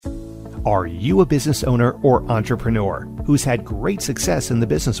Are you a business owner or entrepreneur who's had great success in the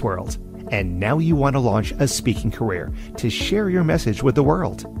business world, and now you want to launch a speaking career to share your message with the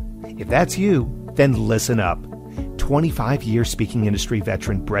world? If that's you, then listen up. 25-year speaking industry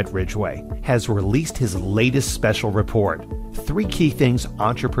veteran Brett Ridgway has released his latest special report, 3 key things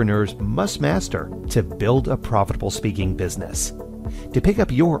entrepreneurs must master to build a profitable speaking business. To pick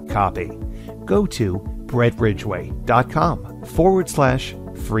up your copy, go to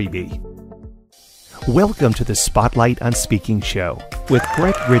brettridgway.com/freebie. Welcome to the Spotlight on Speaking show with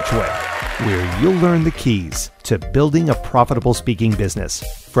Brett Ridgway, where you'll learn the keys to building a profitable speaking business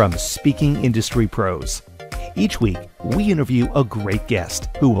from speaking industry pros. Each week, we interview a great guest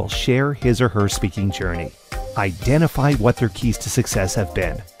who will share his or her speaking journey, identify what their keys to success have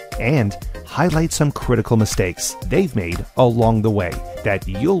been, and highlight some critical mistakes they've made along the way that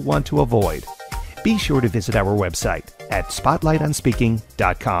you'll want to avoid. Be sure to visit our website at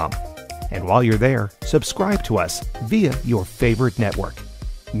spotlightonspeaking.com. And while you're there, subscribe to us via your favorite network.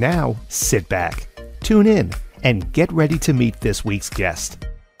 Now, sit back, tune in, and get ready to meet this week's guest.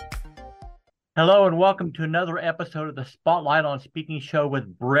 Hello and welcome to another episode of the Spotlight on Speaking show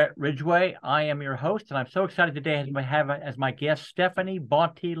with Brett Ridgway. I am your host, and I'm so excited today to have as my guest Stephanie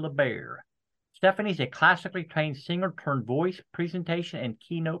Bonte-Lebair. Stephanie's a classically trained singer turned voice, presentation, and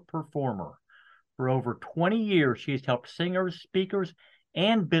keynote performer. For over 20 years, she has helped singers, speakers,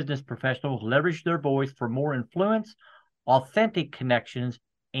 and business professionals leverage their voice for more influence, authentic connections,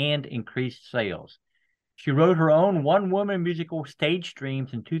 and increased sales. She wrote her own one-woman musical Stage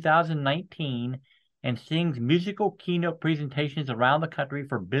Streams in 2019 and sings musical keynote presentations around the country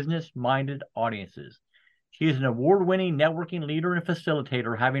for business-minded audiences. She is an award-winning networking leader and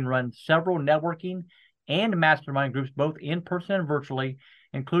facilitator, having run several networking and mastermind groups both in person and virtually,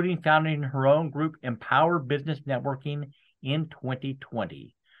 including founding her own group, Empower Business Networking, in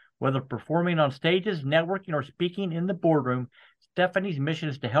 2020. Whether performing on stages, networking, or speaking in the boardroom, Stephanie's mission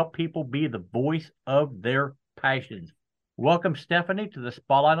is to help people be the voice of their passions. Welcome, Stephanie, to the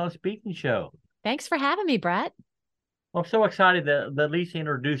Spotlight on Speaking show. Thanks for having me, Brett. I'm so excited that Lisa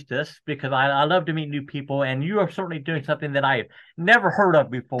introduced us because I love to meet new people, and you are certainly doing something that I've never heard of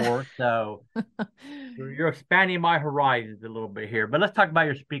before. So you're expanding my horizons a little bit here. But let's talk about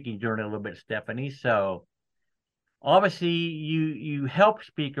your speaking journey a little bit, Stephanie. So obviously you help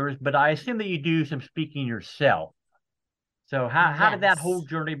speakers, but I assume that you do some speaking yourself. So how did that whole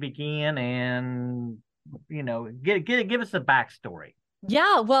journey begin? And, you know, give us the backstory.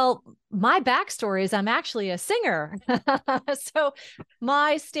 Yeah, well, my backstory is I'm actually a singer. So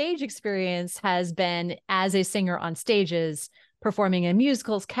my stage experience has been as a singer on stages, performing in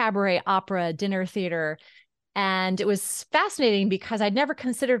musicals, cabaret, opera, dinner theater. And it was fascinating because I'd never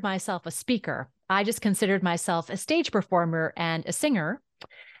considered myself a speaker. I just considered myself a stage performer and a singer.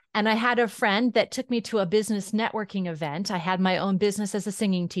 And I had a friend that took me to a business networking event. I had my own business as a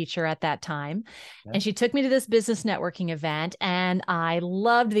singing teacher at that time. Yeah. And she took me to this business networking event, and I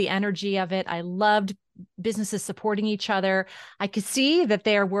loved the energy of it. I loved businesses supporting each other. I could see that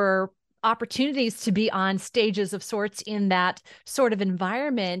there were opportunities to be on stages of sorts in that sort of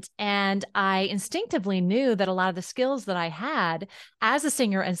environment. And I instinctively knew that a lot of the skills that I had as a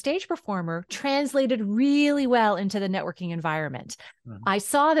singer and stage performer translated really well into the networking environment. Mm-hmm. I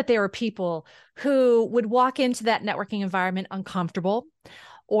saw that there were people who would walk into that networking environment uncomfortable,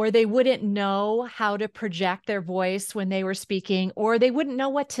 or they wouldn't know how to project their voice when they were speaking, or they wouldn't know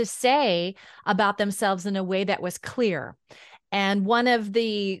what to say about themselves in a way that was clear. And one of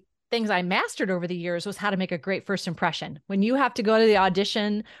the things I mastered over the years was how to make a great first impression. When you have to go to the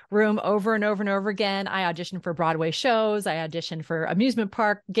audition room over and over and over again, I auditioned for Broadway shows, I auditioned for amusement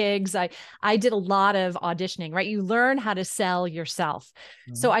park gigs. I did a lot of auditioning, right? You learn how to sell yourself.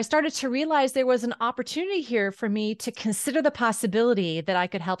 Mm-hmm. So I started to realize there was an opportunity here for me to consider the possibility that I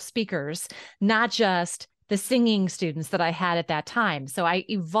could help speakers, not just the singing students that I had at that time. So I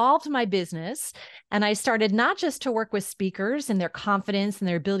evolved my business, and I started not just to work with speakers and their confidence and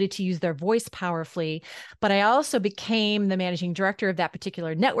their ability to use their voice powerfully, but I also became the managing director of that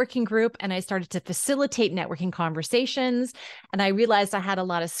particular networking group. And I started to facilitate networking conversations. And I realized I had a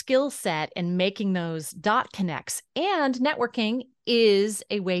lot of skill set in making those dot connects, and networking is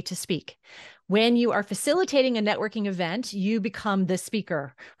a way to speak. When you are facilitating a networking event, you become the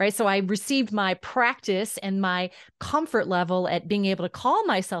speaker, right? So I received my practice and my comfort level at being able to call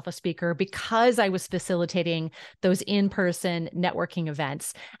myself a speaker because I was facilitating those in-person networking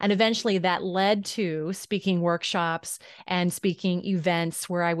events. And eventually that led to speaking workshops and speaking events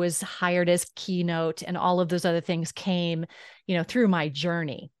where I was hired as Keynote, and all of those other things came, through my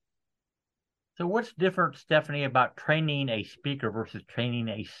journey. So what's different, Stephanie, about training a speaker versus training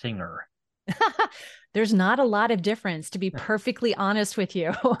a singer? There's not a lot of difference, to be perfectly honest with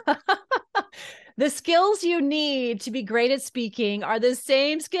you. The skills you need to be great at speaking are the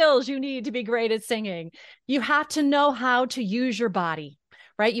same skills you need to be great at singing. You have to know how to use your body,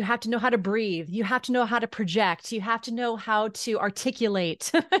 right? You have to know how to breathe. You have to know how to project. You have to know how to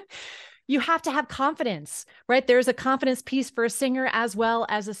articulate. You have to have confidence, right? There's a confidence piece for a singer as well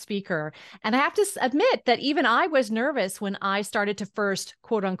as a speaker. And I have to admit that even I was nervous when I started to first,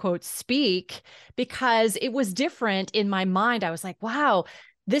 quote unquote, speak, because it was different in my mind. I was like, wow,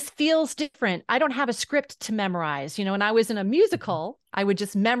 this feels different. I don't have a script to memorize. When I was in a musical, I would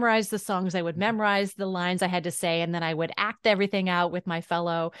just memorize the songs. I would memorize the lines I had to say, and then I would act everything out with my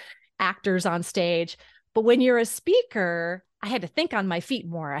fellow actors on stage. But when you're a speaker, I had to think on my feet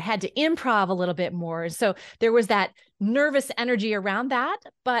more. I had to improv a little bit more. So there was that nervous energy around that.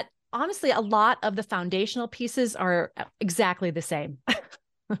 But honestly, a lot of the foundational pieces are exactly the same.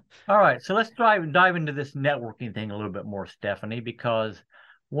 All right. So let's dive into this networking thing a little bit more, Stephanie, because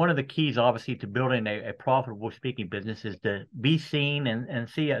one of the keys, obviously, to building a profitable speaking business is to be seen and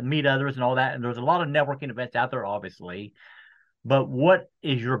meet others and all that. And there's a lot of networking events out there, obviously. But what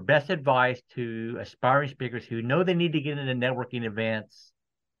is your best advice to aspiring speakers who know they need to get into networking events,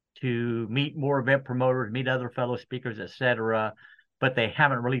 to meet more event promoters, meet other fellow speakers, etc., but they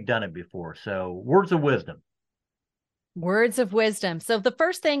haven't really done it before? So words of wisdom. Words of wisdom. So the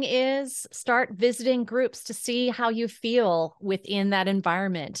first thing is start visiting groups to see how you feel within that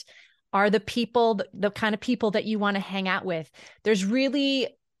environment. Are the people the kind of people that you want to hang out with? There's really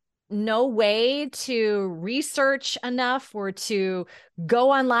no way to research enough or to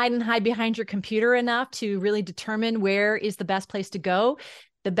go online and hide behind your computer enough to really determine where is the best place to go.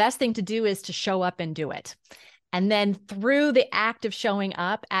 The best thing to do is to show up and do it. And then through the act of showing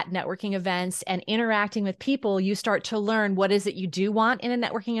up at networking events and interacting with people, you start to learn what is it you do want in a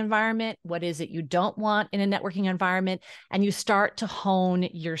networking environment, what is it you don't want in a networking environment, and you start to hone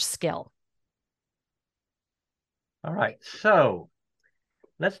your skill. All right. So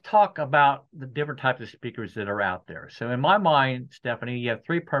let's talk about the different types of speakers that are out there. So in my mind, Stephanie, you have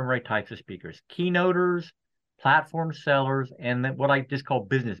three primary types of speakers: keynoters, platform sellers, and then what I just call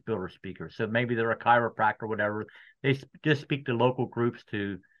business builder speakers. So maybe they're a chiropractor or whatever. They just speak to local groups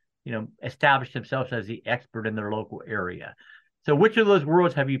to, establish themselves as the expert in their local area. So which of those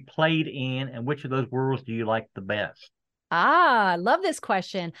worlds have you played in, and which of those worlds do you like the best? I love this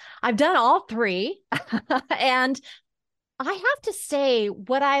question. I've done all three. And I have to say,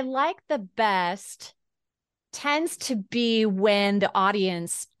 what I like the best tends to be when the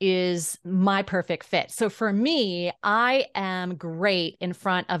audience is my perfect fit. So for me, I am great in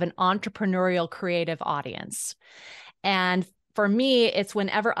front of an entrepreneurial, creative audience. And for me, it's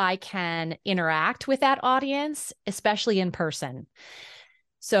whenever I can interact with that audience, especially in person.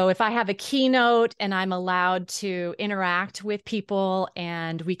 So if I have a keynote and I'm allowed to interact with people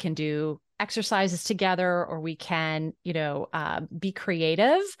and we can do exercises together, or we can, be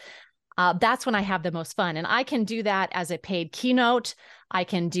creative, that's when I have the most fun. And I can do that as a paid keynote. I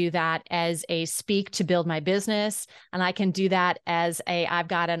can do that as a speak to build my business. And I can do that as I've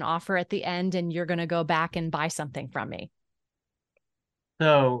got an offer at the end and you're going to go back and buy something from me.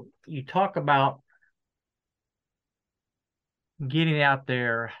 So you talk about getting out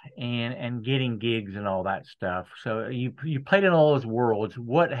there and getting gigs and all that stuff. So you played in all those worlds.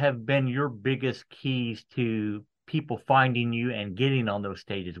 What have been your biggest keys to people finding you and getting on those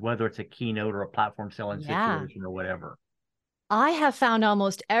stages, whether it's a keynote or a platform selling situation or whatever? I have found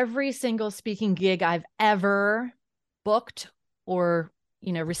almost every single speaking gig I've ever booked or,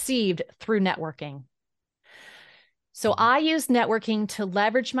 received through networking. So I use networking to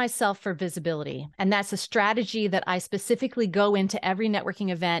leverage myself for visibility. And that's a strategy that I specifically go into every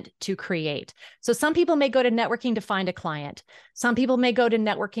networking event to create. So some people may go to networking to find a client. Some people may go to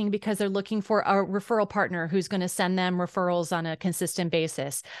networking because they're looking for a referral partner who's going to send them referrals on a consistent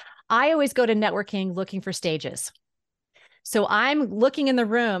basis. I always go to networking looking for stages. So I'm looking in the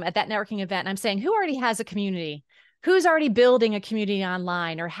room at that networking event and I'm saying, who already has a community? Who's already building a community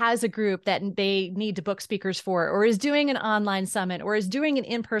online or has a group that they need to book speakers for, or is doing an online summit, or is doing an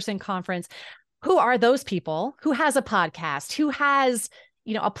in-person conference? Who are those people? Who has a podcast? Who has,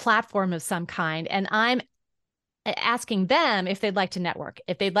 a platform of some kind? And I'm asking them if they'd like to network,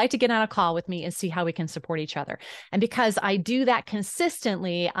 if they'd like to get on a call with me and see how we can support each other. And because I do that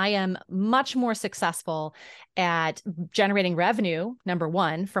consistently, I am much more successful at generating revenue, number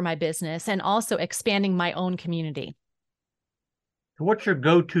one, for my business, and also expanding my own community. So what's your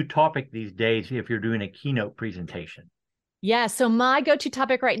go-to topic these days if you're doing a keynote presentation? Yeah. So my go-to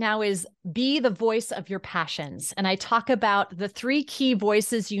topic right now is be the voice of your passions. And I talk about the three key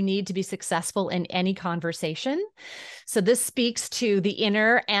voices you need to be successful in any conversation. So this speaks to the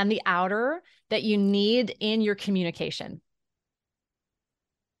inner and the outer that you need in your communication.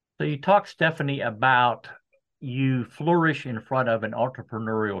 So you talk, Stephanie, about you flourish in front of an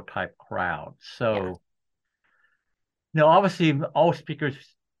entrepreneurial type crowd. Yeah. So, obviously all speakers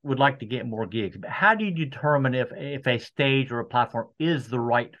would like to get more gigs, but how do you determine if a stage or a platform is the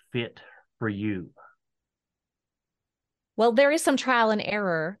right fit for you? Well, there is some trial and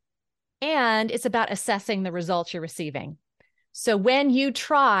error, and it's about assessing the results you're receiving. So when you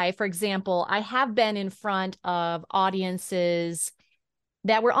try, for example, I have been in front of audiences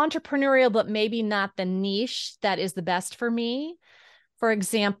that were entrepreneurial, but maybe not the niche that is the best for me. For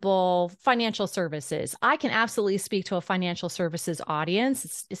example, financial services. I can absolutely speak to a financial services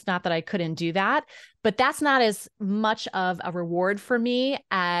audience. It's not that I couldn't do that, but that's not as much of a reward for me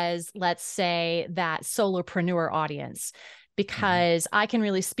as, let's say, that solopreneur audience, because I can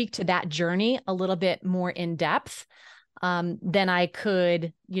really speak to that journey a little bit more in depth than I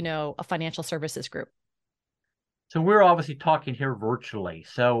could, a financial services group. So we're obviously talking here virtually.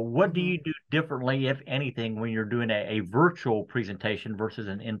 So what do Mhm. you do differently, if anything, when you're doing a virtual presentation versus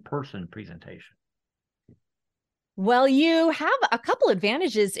an in-person presentation? Well, you have a couple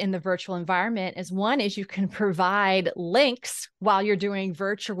advantages in the virtual environment. As one is you can provide links while you're doing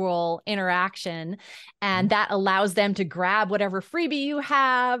virtual interaction, and that allows them to grab whatever freebie you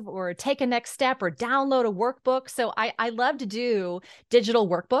have or take a next step or download a workbook. So I love to do digital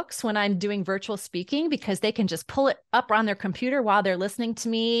workbooks when I'm doing virtual speaking, because they can just pull it up on their computer while they're listening to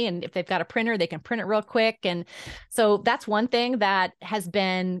me. And if they've got a printer, they can print it real quick. And so that's one thing that has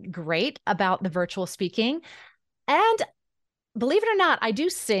been great about the virtual speaking. And believe it or not, I do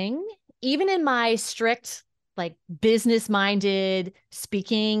sing, even in my strict, like business minded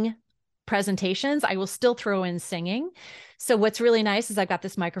speaking presentations. I will still throw in singing. So, what's really nice is I've got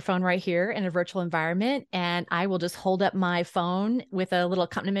this microphone right here in a virtual environment, and I will just hold up my phone with a little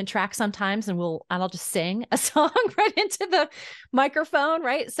accompaniment track sometimes, and I'll just sing a song right into the microphone,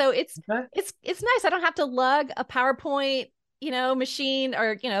 right? So Okay. it's nice. I don't have to lug a PowerPoint, machine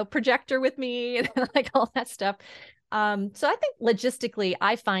or, projector with me and like all that stuff. So I think logistically,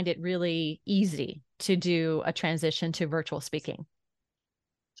 I find it really easy to do a transition to virtual speaking.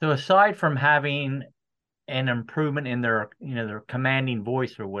 So aside from having an improvement in their commanding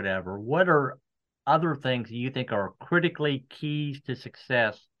voice or whatever, what are other things that you think are critically keys to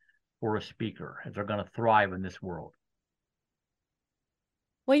success for a speaker if they're going to thrive in this world?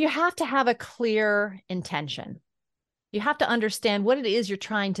 Well, you have to have a clear intention. You have to understand what it is you're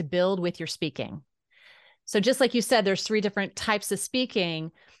trying to build with your speaking. So just like you said, there's three different types of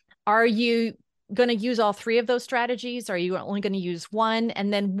speaking. Are you going to use all three of those strategies? Are you only going to use one?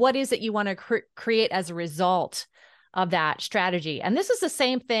 And then what is it you want to create as a result of that strategy? And this is the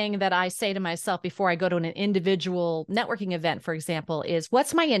same thing that I say to myself before I go to an individual networking event, for example, is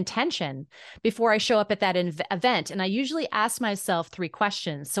what's my intention before I show up at that event? And I usually ask myself three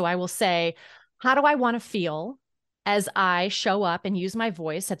questions. So I will say, how do I want to feel as I show up and use my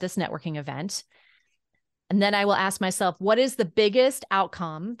voice at this networking event? And then I will ask myself, what is the biggest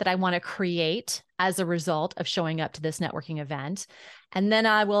outcome that I want to create as a result of showing up to this networking event? And then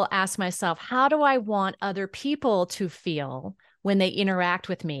I will ask myself, how do I want other people to feel when they interact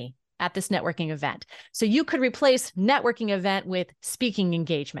with me at this networking event? So you could replace networking event with speaking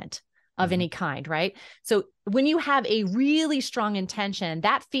engagement of any kind, right? So when you have a really strong intention,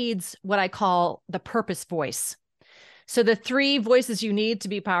 that feeds what I call the purpose voice. So the three voices you need to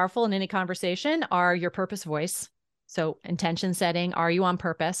be powerful in any conversation are your purpose voice. So intention setting. Are you on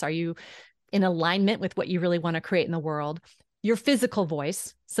purpose? Are you in alignment with what you really want to create in the world? Your physical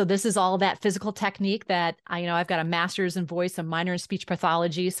voice. So this is all that physical technique that I've got a master's in voice, a minor in speech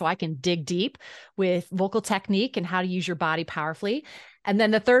pathology, so I can dig deep with vocal technique and how to use your body powerfully. And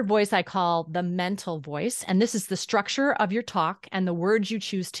then the third voice I call the mental voice. And this is the structure of your talk and the words you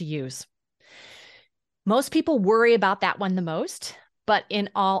choose to use. Most people worry about that one the most, but in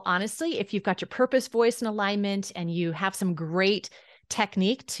all honesty, if you've got your purpose voice in alignment and you have some great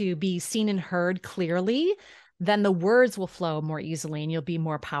technique to be seen and heard clearly, then the words will flow more easily and you'll be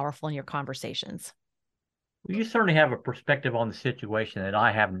more powerful in your conversations. Well, you certainly have a perspective on the situation that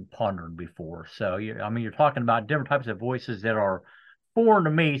I haven't pondered before. So, you're talking about different types of voices that are foreign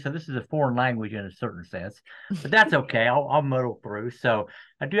to me. So this is a foreign language in a certain sense, but that's okay. I'll muddle through. So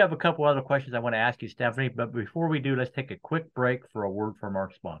I do have a couple other questions I want to ask you, Stephanie. But before we do, let's take a quick break for a word from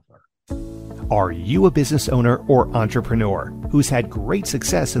our sponsor. Are you a business owner or entrepreneur who's had great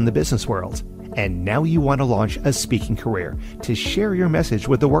success in the business world, and now you want to launch a speaking career to share your message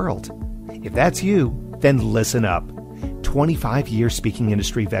with the world? If that's you, then listen up. 25-year speaking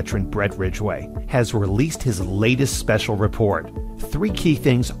industry veteran Brett Ridgway has released his latest special report, 3 Key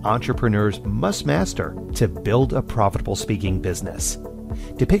Things Entrepreneurs Must Master to Build a Profitable Speaking Business.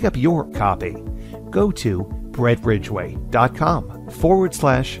 To pick up your copy, go to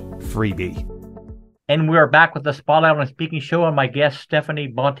brettridgway.com/freebie. And we are back with the Spotlight on Speaking show and my guest, Stephanie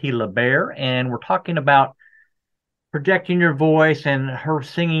Bonte-Lebair. And we're talking about projecting your voice and her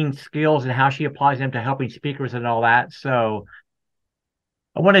singing skills and how she applies them to helping speakers and all that. So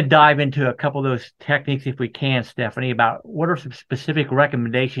I want to dive into a couple of those techniques if we can, Stephanie, about what are some specific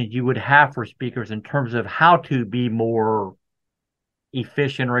recommendations you would have for speakers in terms of how to be more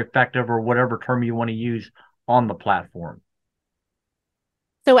efficient or effective or whatever term you want to use on the platform.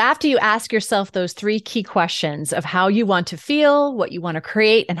 So after you ask yourself those 3 key questions of how you want to feel, what you want to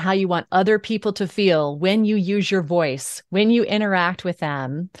create, and how you want other people to feel when you use your voice, when you interact with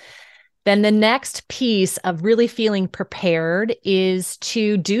them, then the next piece of really feeling prepared is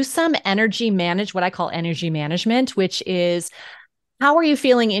to do some what I call energy management, which is how are you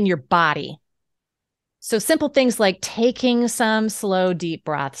feeling in your body? So simple things like taking some slow, deep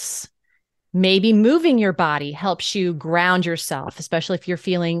breaths. Maybe moving your body helps you ground yourself, especially if you're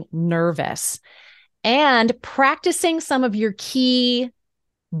feeling nervous. And practicing some of your key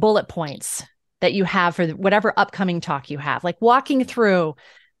bullet points that you have for whatever upcoming talk you have, like walking through,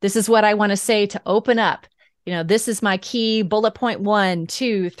 this is what I want to say to open up. This is my key bullet point 1,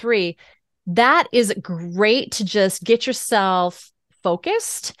 2, 3. That is great to just get yourself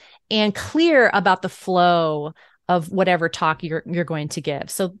focused and clear about the flow of whatever talk you're going to give.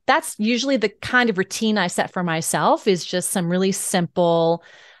 So that's usually the kind of routine I set for myself, is just some really simple,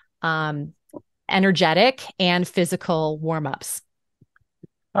 energetic and physical warm-ups.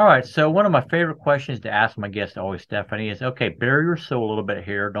 All right. So one of my favorite questions to ask my guests always, Stephanie, is, okay, bare your soul a little bit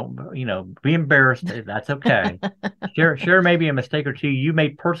here. Don't, be embarrassed. That's okay. share maybe a mistake or two you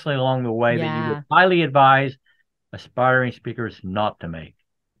made personally along the way that you would highly advise aspiring speakers not to make.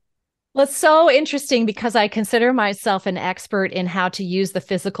 Well, it's so interesting because I consider myself an expert in how to use the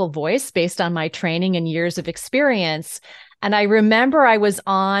physical voice based on my training and years of experience. And I remember I was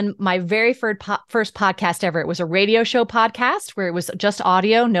on my very first podcast ever. It was a radio show podcast where it was just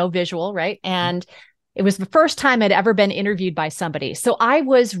audio, no visual, right? And it was the first time I'd ever been interviewed by somebody. So I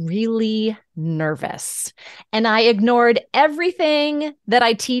was really nervous and I ignored everything that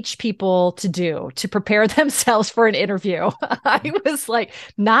I teach people to do to prepare themselves for an interview. I was like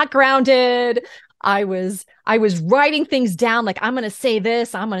not grounded. I was writing things down. Like, I'm going to say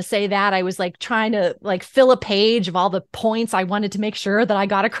this, I'm going to say that. I was like trying to like fill a page of all the points I wanted to make sure that I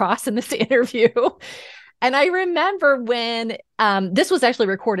got across in this interview. And I remember when this was actually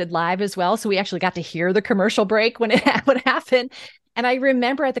recorded live as well. So we actually got to hear the commercial break when it would happen. And I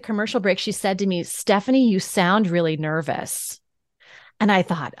remember at the commercial break, she said to me, "Stephanie, you sound really nervous." And I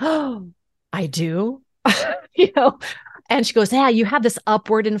thought, oh, I do, and she goes, "Yeah, you have this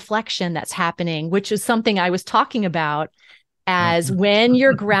upward inflection that's happening," which is something I was talking about as when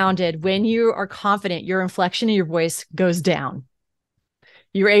you're grounded, when you are confident, your inflection in your voice goes down.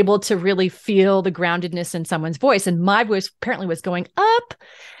 You're able to really feel the groundedness in someone's voice. And my voice apparently was going up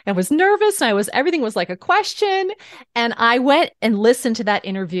and was nervous. And everything was like a question. And I went and listened to that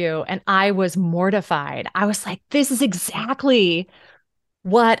interview and I was mortified. I was like, this is exactly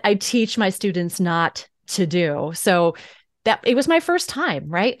what I teach my students not to do. So that it was my first time,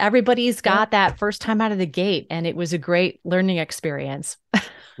 right? Everybody's got that first time out of the gate. And it was a great learning experience.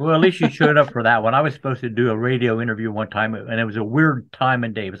 Well, at least you showed up for that one. I was supposed to do a radio interview one time, and it was a weird time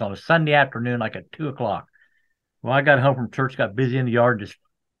and day. It was on a Sunday afternoon, like at 2:00. Well, I got home from church, got busy in the yard, just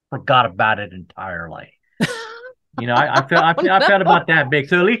forgot about it entirely. I felt about that big.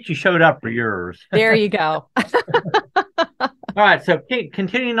 So at least you showed up for yours. There you go. All right. So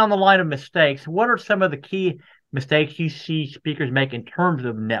continuing on the line of mistakes, what are some of the key mistakes you see speakers make in terms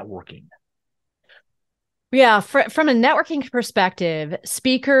of networking? Yeah, from a networking perspective,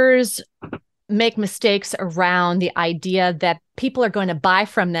 speakers make mistakes around the idea that people are going to buy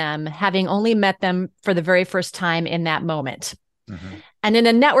from them, having only met them for the very first time in that moment. Mm-hmm. And in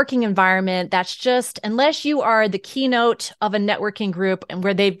a networking environment, that's just, unless you are the keynote of a networking group and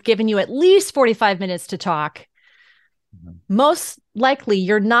where they've given you at least 45 minutes to talk, most likely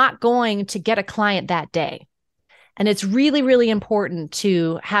you're not going to get a client that day. And it's really, really important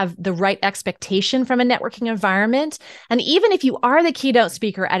to have the right expectation from a networking environment. And even if you are the keynote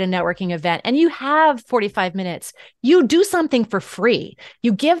speaker at a networking event and you have 45 minutes, you do something for free.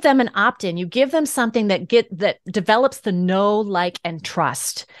 You give them an opt-in. You give them something that develops the know, like, and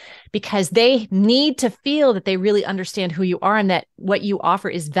trust, because they need to feel that they really understand who you are and that what you offer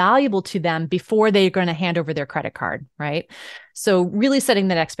is valuable to them before they're going to hand over their credit card, right? So really setting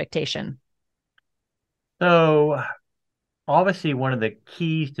that expectation. So obviously one of the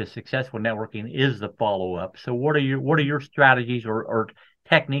keys to successful networking is the follow-up. So what are your strategies or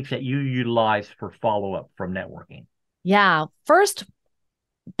techniques that you utilize for follow-up from networking? Yeah. First,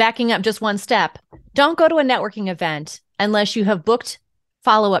 backing up just one step, don't go to a networking event unless you have booked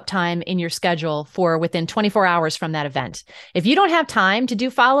follow-up time in your schedule for within 24 hours from that event. If you don't have time to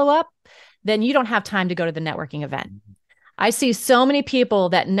do follow-up, then you don't have time to go to the networking event. I see so many people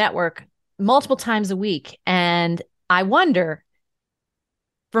that network multiple times a week. And I wonder,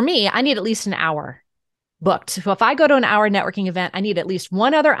 for me, I need at least an hour booked. So if I go to an hour networking event, I need at least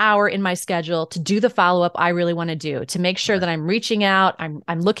 1 other hour in my schedule to do the follow-up I really want to do, to make sure that I'm reaching out, I'm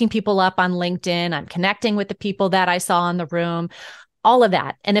looking people up on LinkedIn, I'm connecting with the people that I saw in the room, all of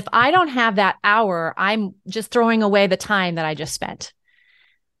that. And if I don't have that hour, I'm just throwing away the time that I just spent.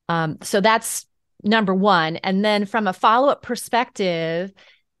 So that's number one. And then from a follow-up perspective,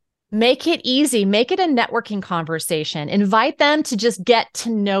 make it easy. Make it a networking conversation. Invite them to just get to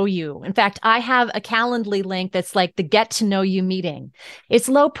know you. In fact, I have a Calendly link that's like the get to know you meeting. It's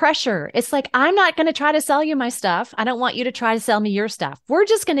low pressure. It's like, I'm not going to try to sell you my stuff. I don't want you to try to sell me your stuff. We're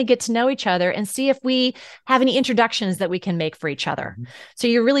just going to get to know each other and see if we have any introductions that we can make for each other. So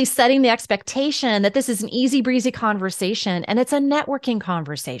you're really setting the expectation that this is an easy breezy conversation and it's a networking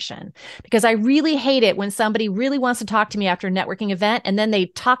conversation, because I really hate it when somebody really wants to talk to me after a networking event and then they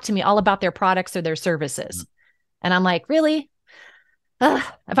talk to me all about their products or their services. And I'm like, really?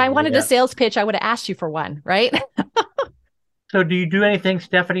 If I wanted a sales pitch, I would have asked you for one, right? So do you do anything,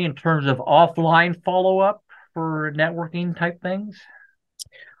 Stephanie, in terms of offline follow-up for networking type things?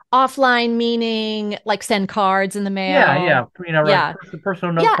 Offline meaning like send cards in the mail? Yeah. Right.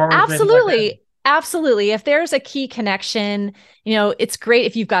 Personal note cards. Absolutely. Like absolutely. If there's a key connection, it's great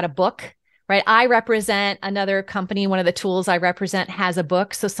if you've got a book. Right. I represent another company. One of the tools I represent has a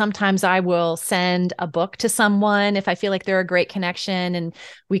book. So sometimes I will send a book to someone if I feel like they're a great connection and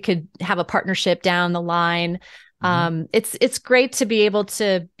we could have a partnership down the line. It's great to be able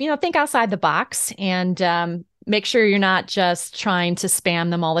to, think outside the box and make sure you're not just trying to spam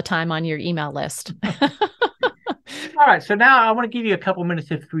them all the time on your email list. All right. So now I want to give you a couple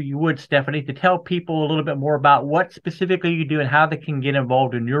minutes, if you would, Stephanie, to tell people a little bit more about what specifically you do and how they can get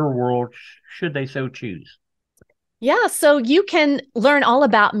involved in your world, should they so choose. Yeah, so you can learn all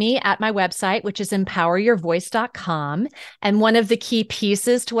about me at my website, which is empoweryourvoice.com. And one of the key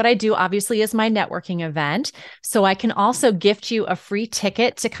pieces to what I do, obviously, is my networking event. So I can also gift you a free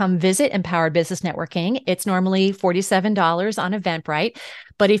ticket to come visit Empowered Business Networking. It's normally $47 on Eventbrite.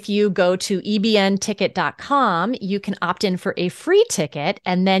 But if you go to ebnticket.com, you can opt in for a free ticket,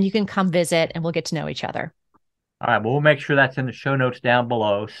 and then you can come visit and we'll get to know each other. All right, well, we'll make sure that's in the show notes down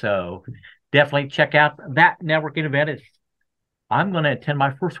below. So definitely check out that networking event. I'm going to attend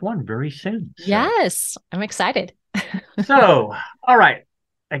my first one very soon. So. Yes, I'm excited. So, all right.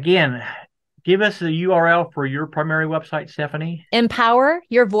 Again, give us the URL for your primary website, Stephanie.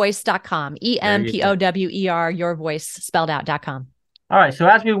 Empoweryourvoice.com. EMPOWER, your voice spelled out.com. All right. So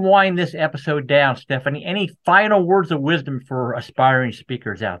as we wind this episode down, Stephanie, any final words of wisdom for aspiring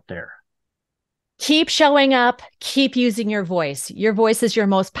speakers out there? Keep showing up. Keep using your voice. Your voice is your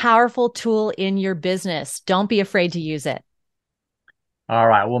most powerful tool in your business. Don't be afraid to use it. All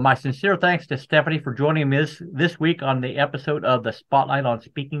right. Well, my sincere thanks to Stephanie for joining me this week on the episode of the Spotlight on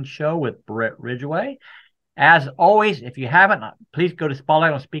Speaking show with Brett Ridgway. As always, if you haven't, please go to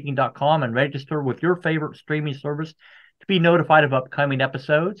spotlightonspeaking.com and register with your favorite streaming service to be notified of upcoming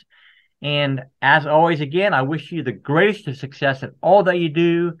episodes. And as always, again, I wish you the greatest of success in all that you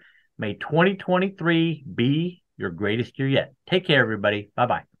do. May 2023 be your greatest year yet. Take care, everybody.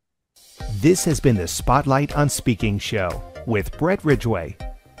 Bye-bye. This has been the Spotlight on Speaking show with Brett Ridgway.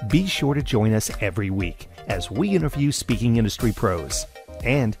 Be sure to join us every week as we interview speaking industry pros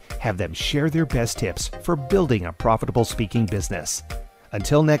and have them share their best tips for building a profitable speaking business.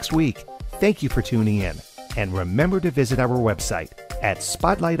 Until next week, thank you for tuning in. And remember to visit our website at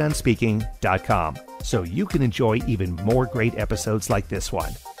spotlightonspeaking.com so you can enjoy even more great episodes like this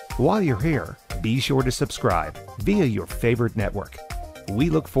one. While you're here, be sure to subscribe via your favorite network. We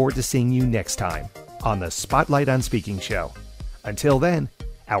look forward to seeing you next time on the Spotlight on Speaking show. Until then,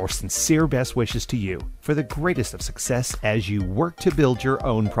 Our sincere best wishes to you for the greatest of success as you work to build your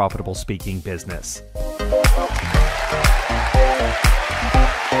own profitable speaking business.